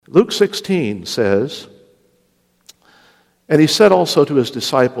Luke 16 says, "And he said also to his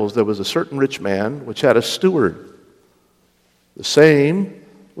disciples, there was a certain rich man which had a steward. The same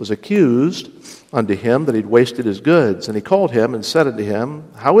was accused unto him that he'd wasted his goods. And he called him and said unto him,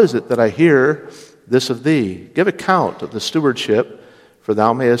 How is it that I hear this of thee? Give account of the stewardship, for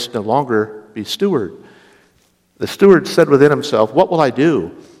thou mayest no longer be steward. The steward said within himself, What will I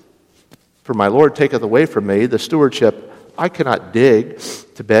do? For my Lord taketh away from me the stewardship. I cannot dig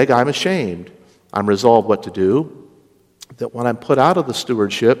to beg, I'm ashamed. I'm resolved what to do, that when I'm put out of the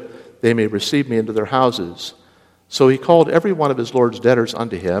stewardship, they may receive me into their houses. So he called every one of his Lord's debtors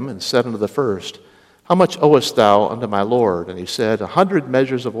unto him, and said unto the first, How much owest thou unto my Lord? And he said, 100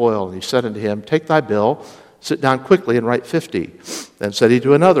 measures of oil. And he said unto him, Take thy bill, sit down quickly, and write 50. Then said he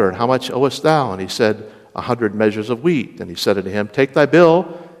to another, How much owest thou? And he said, 100 measures of wheat. And he said unto him, Take thy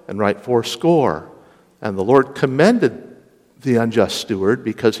bill, and write 80. And the Lord commended the unjust steward,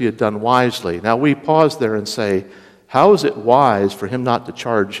 because he had done wisely. Now we pause there and say, how is it wise for him not to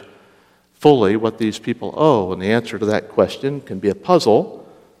charge fully what these people owe? And the answer to that question can be a puzzle.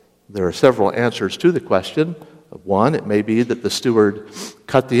 There are several answers to the question. One, it may be that the steward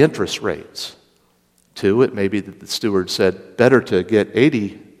cut the interest rates. Two, it may be that the steward said, better to get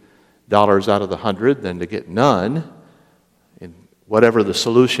 $80 out of the 100 than to get none. And whatever the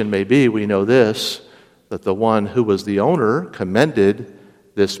solution may be, we know this, that the one who was the owner commended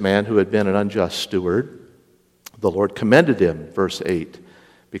this man who had been an unjust steward. The Lord commended him, verse 8,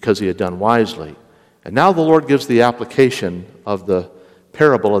 because he had done wisely. And now the Lord gives the application of the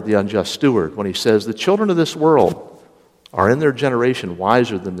parable of the unjust steward when he says, the children of this world are in their generation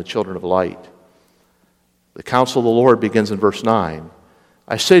wiser than the children of light. The counsel of the Lord begins in verse 9.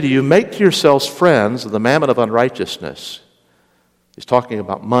 I say to you, make to yourselves friends of the mammon of unrighteousness. He's talking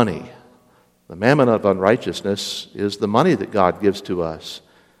about money. The mammon of unrighteousness is the money that God gives to us.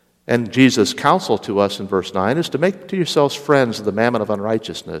 And Jesus' counsel to us in verse 9 is to make to yourselves friends of the mammon of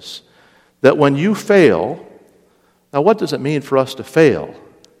unrighteousness, that when you fail, now what does it mean for us to fail?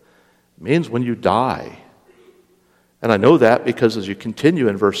 It means when you die. And I know that because as you continue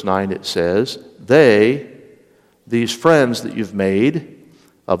in verse 9 it says, these friends that you've made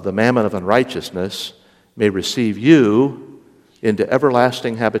of the mammon of unrighteousness, may receive you into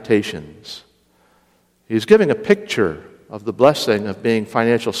everlasting habitations. He's giving a picture of the blessing of being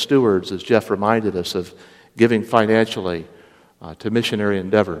financial stewards, as Jeff reminded us of giving financially to missionary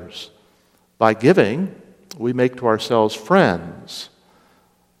endeavors. By giving, we make to ourselves friends.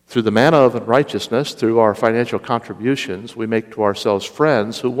 Through the manna of unrighteousness, through our financial contributions, we make to ourselves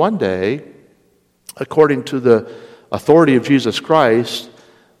friends who one day, according to the authority of Jesus Christ,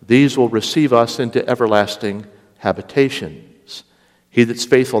 these will receive us into everlasting habitations. He that's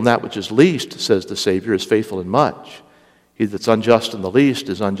faithful in that which is least, says the Savior, is faithful in much. He that's unjust in the least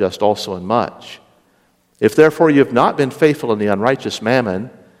is unjust also in much. If therefore you have not been faithful in the unrighteous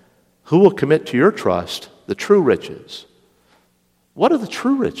mammon, who will commit to your trust the true riches? What are the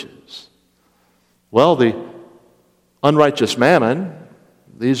true riches? Well, the unrighteous mammon,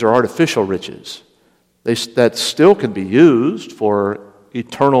 these are artificial riches. That still can be used for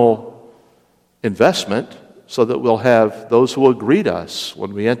eternal investment, so that we'll have those who will greet us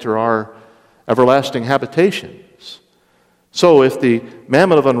when we enter our everlasting habitations. So if the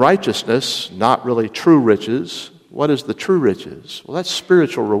mammon of unrighteousness, not really true riches, what is the true riches? Well, that's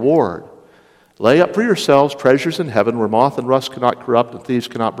spiritual reward. Lay up for yourselves treasures in heaven where moth and rust cannot corrupt and thieves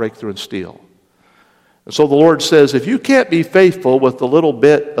cannot break through and steal. And so the Lord says, if you can't be faithful with the little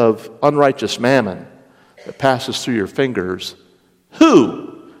bit of unrighteous mammon that passes through your fingers,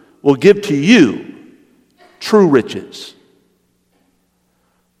 who will give to you true riches?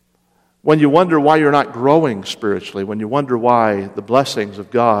 When you wonder why you're not growing spiritually, when you wonder why the blessings of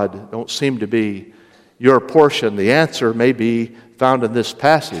God don't seem to be your portion, the answer may be found in this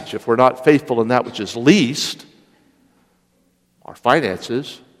passage. If we're not faithful in that which is least, our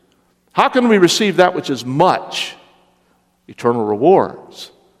finances, how can we receive that which is much? Eternal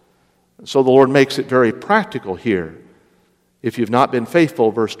rewards. And so the Lord makes it very practical here. If you've not been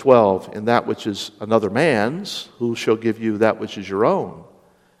faithful, verse 12, in that which is another man's, who shall give you that which is your own?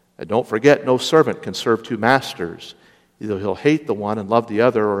 And don't forget, no servant can serve two masters. Either he'll hate the one and love the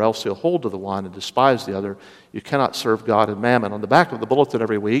other, or else he'll hold to the one and despise the other. You cannot serve God and mammon. On the back of the bulletin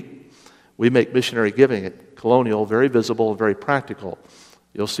every week, we make missionary giving at Colonial very visible and very practical.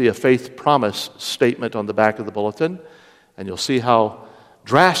 You'll see a faith promise statement on the back of the bulletin, and you'll see how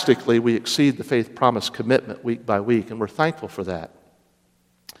drastically we exceed the faith promise commitment week by week, and we're thankful for that.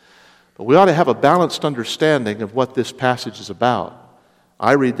 But we ought to have a balanced understanding of what this passage is about.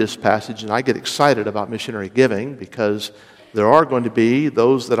 I read this passage and I get excited about missionary giving because There are going to be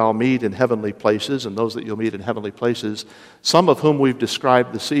those that I'll meet in heavenly places and those that you'll meet in heavenly places, some of whom we've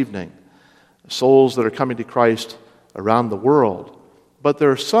described this evening, souls that are coming to Christ around the world. But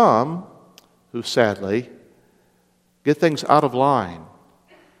there are some who sadly get things out of line.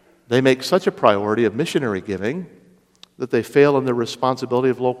 They make such a priority of missionary giving that they fail in their responsibility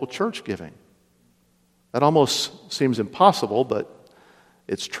of local church giving. That almost seems impossible, but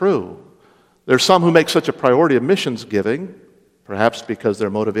it's true. There are some who make such a priority of missions giving, perhaps because they're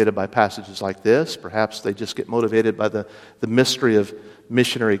motivated by passages like this. Perhaps they just get motivated by the mystery of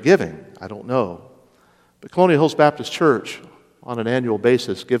missionary giving. I don't know. But Colonial Hills Baptist Church, on an annual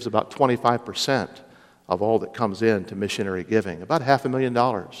basis, gives about 25% of all that comes in to missionary giving, about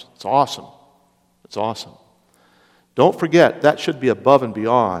 $500,000. It's awesome. It's awesome. Don't forget, that should be above and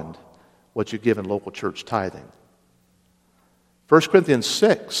beyond what you give in local church tithing. 1 Corinthians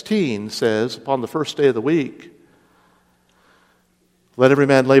 16 says, upon the first day of the week, let every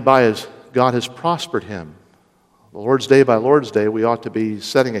man lay by as God has prospered him. The Lord's Day by Lord's Day, we ought to be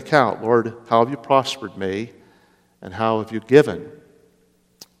setting account. Lord, how have you prospered me, and how have you given?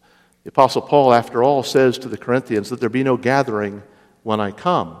 The Apostle Paul, after all, says to the Corinthians that there be no gathering when I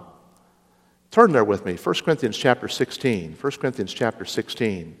come. Turn there with me, 1 Corinthians chapter 16. 1 Corinthians chapter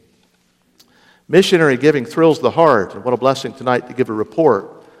 16. Missionary giving thrills the heart, and what a blessing tonight to give a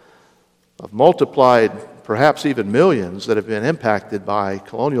report of multiplied, perhaps even millions, that have been impacted by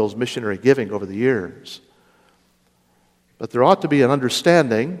Colonial's missionary giving over the years. But there ought to be an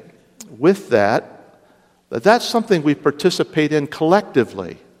understanding with that that's something we participate in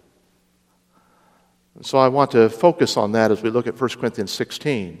collectively. And so I want to focus on that as we look at 1 Corinthians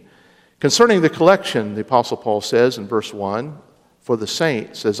 16. Concerning the collection, the Apostle Paul says in verse 1, for the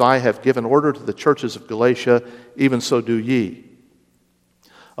saints, as I have given order to the churches of Galatia, even so do ye.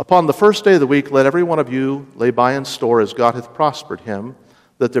 Upon the first day of the week, let every one of you lay by in store as God hath prospered him,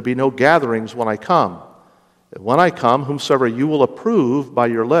 that there be no gatherings when I come. And when I come, whomsoever you will approve by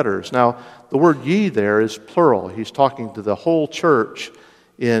your letters. Now, the word ye there is plural. He's talking to the whole church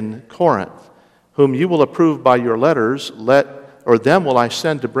in Corinth. Whom you will approve by your letters, them will I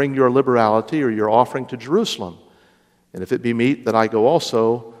send to bring your liberality or your offering to Jerusalem. And if it be meet that I go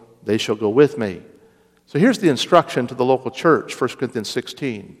also, they shall go with me. So here's the instruction to the local church, 1 Corinthians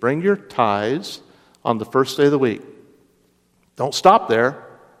 16. Bring your tithes on the first day of the week. Don't stop there,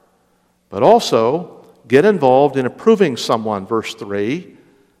 but also get involved in approving someone, verse 3,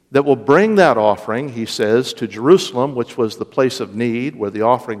 that will bring that offering, he says, to Jerusalem, which was the place of need where the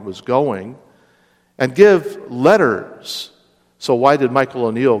offering was going, and give letters. So why did Michael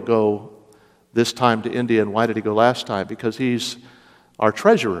O'Neill go this time to India, and why did he go last time? Because he's our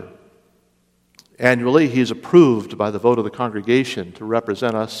treasurer. Annually, he's approved by the vote of the congregation to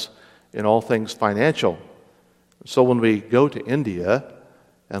represent us in all things financial. So when we go to India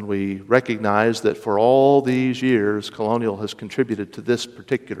and we recognize that for all these years Colonial has contributed to this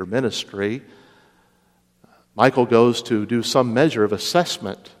particular ministry, Michael goes to do some measure of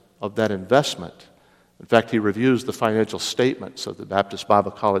assessment of that investment. In fact, he reviews the financial statements of the Baptist Bible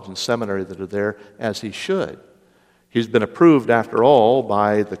College and Seminary that are there, as he should. He's been approved, after all,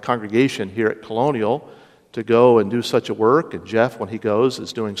 by the congregation here at Colonial to go and do such a work, and Jeff, when he goes,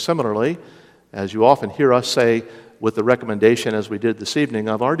 is doing similarly, as you often hear us say, with the recommendation, as we did this evening,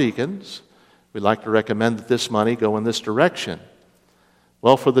 of our deacons. We'd like to recommend that this money go in this direction.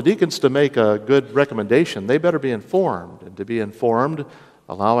 Well, for the deacons to make a good recommendation, they better be informed, and to be informed,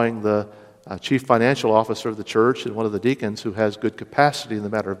 allowing the chief financial officer of the church and one of the deacons who has good capacity in the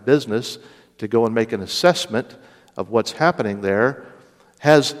matter of business to go and make an assessment of what's happening there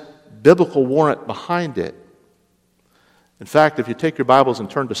has biblical warrant behind it. In fact, if you take your Bibles and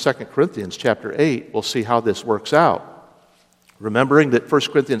turn to 2 Corinthians chapter 8, we'll see how this works out. Remembering that 1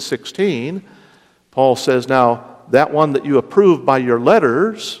 Corinthians 16, Paul says, now, that one that you approve by your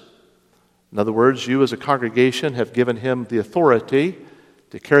letters, in other words, you as a congregation have given him the authority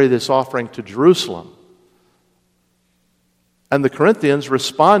to carry this offering to Jerusalem. And the Corinthians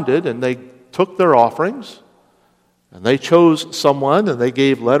responded, and they took their offerings, and they chose someone, and they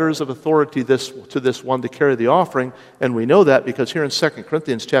gave letters of authority to this one to carry the offering. And we know that because here in 2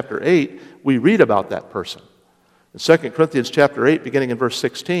 Corinthians chapter 8, we read about that person. In 2 Corinthians chapter 8, beginning in verse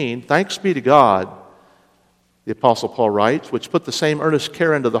 16, thanks be to God, the Apostle Paul writes, which put the same earnest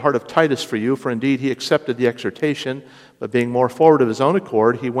care into the heart of Titus for you, for indeed he accepted the exhortation, but being more forward of his own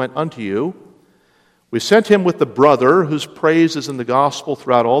accord, he went unto you. We sent him with the brother, whose praise is in the gospel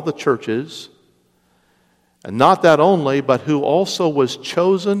throughout all the churches, and not that only, but who also was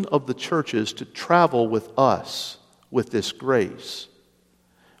chosen of the churches to travel with us with this grace,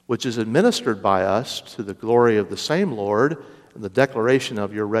 which is administered by us to the glory of the same Lord and the declaration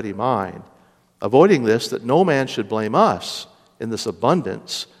of your ready mind. Avoiding this, that no man should blame us in this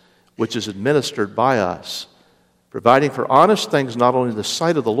abundance which is administered by us, providing for honest things not only in the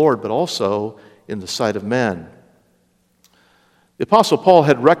sight of the Lord, but also in the sight of men. The Apostle Paul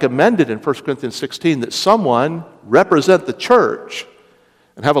had recommended in 1 Corinthians 16 that someone represent the church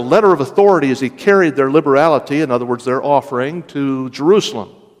and have a letter of authority as he carried their liberality, in other words, their offering, to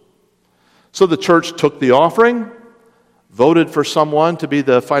Jerusalem. So the church took the offering, voted for someone to be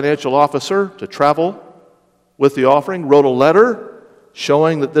the financial officer to travel with the offering, wrote a letter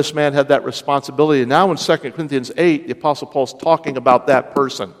showing that this man had that responsibility. And now in 2 Corinthians 8, the Apostle Paul's talking about that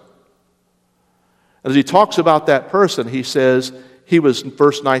person. As he talks about that person, he says he was, in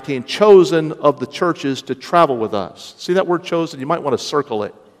verse 19, chosen of the churches to travel with us. See that word chosen? You might want to circle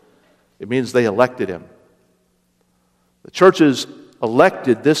it. It means they elected him. The churches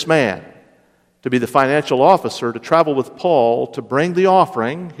elected this man to be the financial officer to travel with Paul to bring the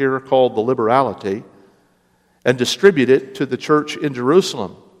offering, here called the liberality, and distribute it to the church in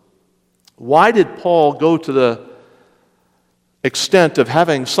Jerusalem. Why did Paul go to the extent of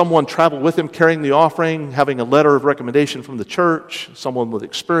having someone travel with him carrying the offering, having a letter of recommendation from the church, someone with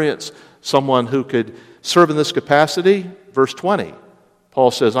experience, someone who could serve in this capacity? Verse 20,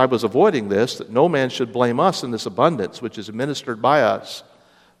 Paul says, I was avoiding this, that no man should blame us in this abundance which is administered by us.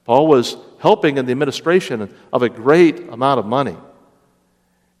 Paul was helping in the administration of a great amount of money.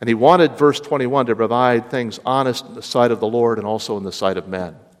 And he wanted, verse 21, to provide things honest in the sight of the Lord and also in the sight of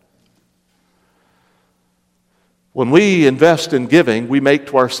men. When we invest in giving, we make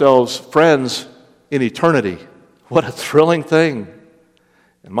to ourselves friends in eternity. What a thrilling thing.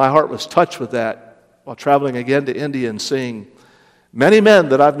 And my heart was touched with that while traveling again to India and seeing many men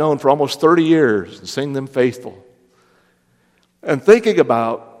that I've known for almost 30 years and seeing them faithful. And thinking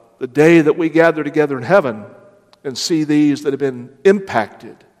about the day that we gather together in heaven and see these that have been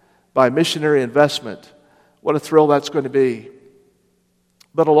impacted by missionary investment, what a thrill that's going to be.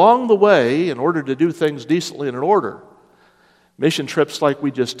 But along the way, in order to do things decently and in order, mission trips like we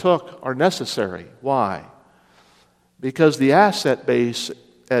just took are necessary. Why? Because the asset base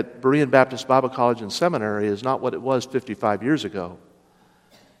at Berean Baptist Bible College and Seminary is not what it was 55 years ago.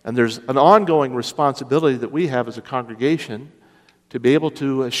 And there's an ongoing responsibility that we have as a congregation to be able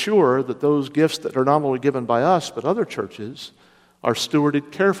to assure that those gifts that are not only given by us, but other churches, are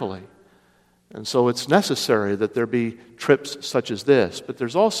stewarded carefully. And so it's necessary that there be trips such as this. But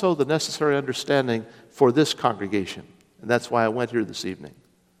there's also the necessary understanding for this congregation. And that's why I went here this evening.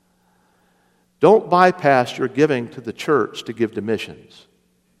 Don't bypass your giving to the church to give to missions.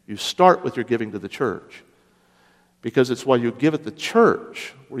 You start with your giving to the church. Because it's while you give at the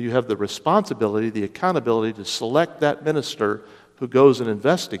church where you have the responsibility, the accountability to select that minister who goes and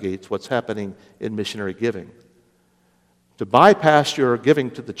investigates what's happening in missionary giving. To bypass your giving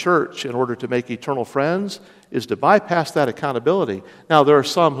to the church in order to make eternal friends is to bypass that accountability. Now, there are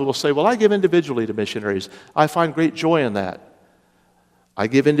some who will say, well, I give individually to missionaries. I find great joy in that. I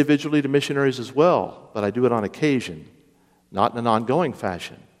give individually to missionaries as well, but I do it on occasion, not in an ongoing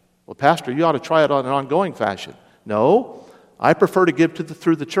fashion. Well, Pastor, you ought to try it on an ongoing fashion. No, I prefer to give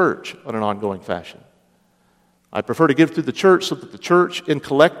through the church on an ongoing fashion. I prefer to give through the church so that the church, in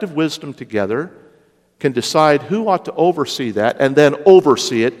collective wisdom together, can decide who ought to oversee that and then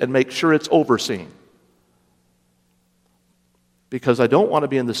oversee it and make sure it's overseen. Because I don't want to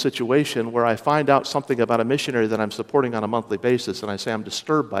be in the situation where I find out something about a missionary that I'm supporting on a monthly basis and I say I'm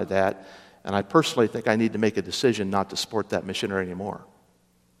disturbed by that, and I personally think I need to make a decision not to support that missionary anymore.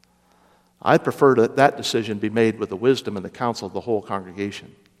 I prefer that decision be made with the wisdom and the counsel of the whole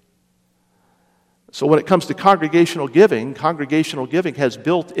congregation. So when it comes to congregational giving has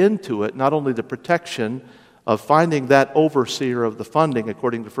built into it not only the protection of finding that overseer of the funding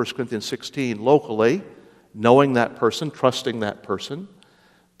according to 1 Corinthians 16 locally, knowing that person, trusting that person,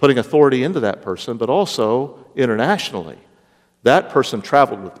 putting authority into that person, but also internationally. That person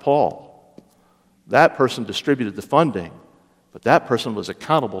traveled with Paul. That person distributed the funding, but that person was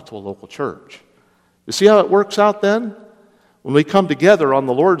accountable to a local church. You see how it works out then? When we come together on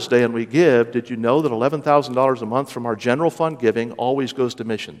the Lord's Day and we give, did you know that $11,000 a month from our general fund giving always goes to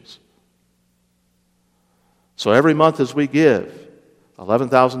missions? So every month as we give,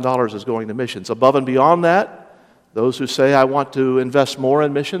 $11,000 is going to missions. Above and beyond that, those who say, I want to invest more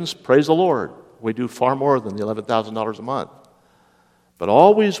in missions, praise the Lord. We do far more than the $11,000 a month. But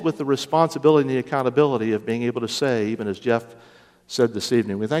always with the responsibility and the accountability of being able to say, even as Jeff said this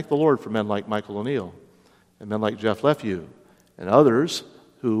evening, we thank the Lord for men like Michael O'Neill and men like Jeff Lefew and others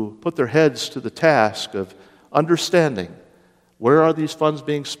who put their heads to the task of understanding Where are these funds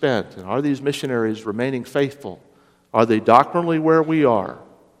being spent? And are these missionaries remaining faithful? Are they doctrinally where we are?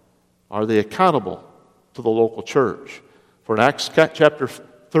 Are they accountable to the local church? For in Acts chapter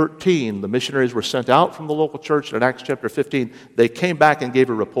 13, the missionaries were sent out from the local church, and in Acts chapter 15, they came back and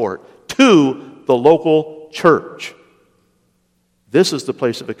gave a report to the local church. This is the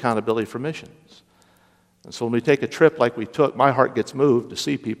place of accountability for missions. And so when we take a trip like we took, my heart gets moved to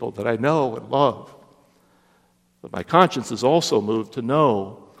see people that I know and love. But my conscience is also moved to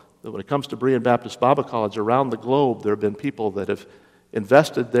know that when it comes to Berean Baptist Bible College around the globe, there have been people that have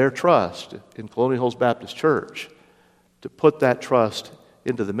invested their trust in Colonial Hills Baptist Church to put that trust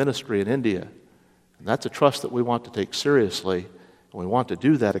into the ministry in India. And that's a trust that we want to take seriously, and we want to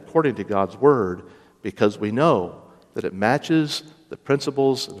do that according to God's Word because we know that it matches the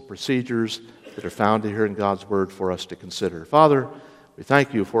principles and the procedures that are found here in God's Word for us to consider. Father, we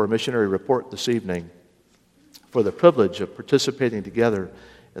thank you for a missionary report this evening, for the privilege of participating together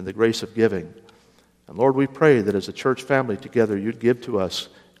in the grace of giving. And Lord, we pray that as a church family together, you'd give to us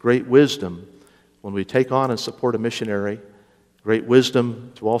great wisdom when we take on and support a missionary, great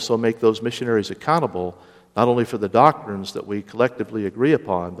wisdom to also make those missionaries accountable, not only for the doctrines that we collectively agree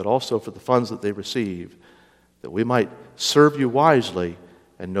upon, but also for the funds that they receive, that we might serve you wisely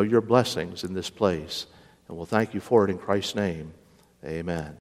and know your blessings in this place. And we'll thank you for it in Christ's name. Amen.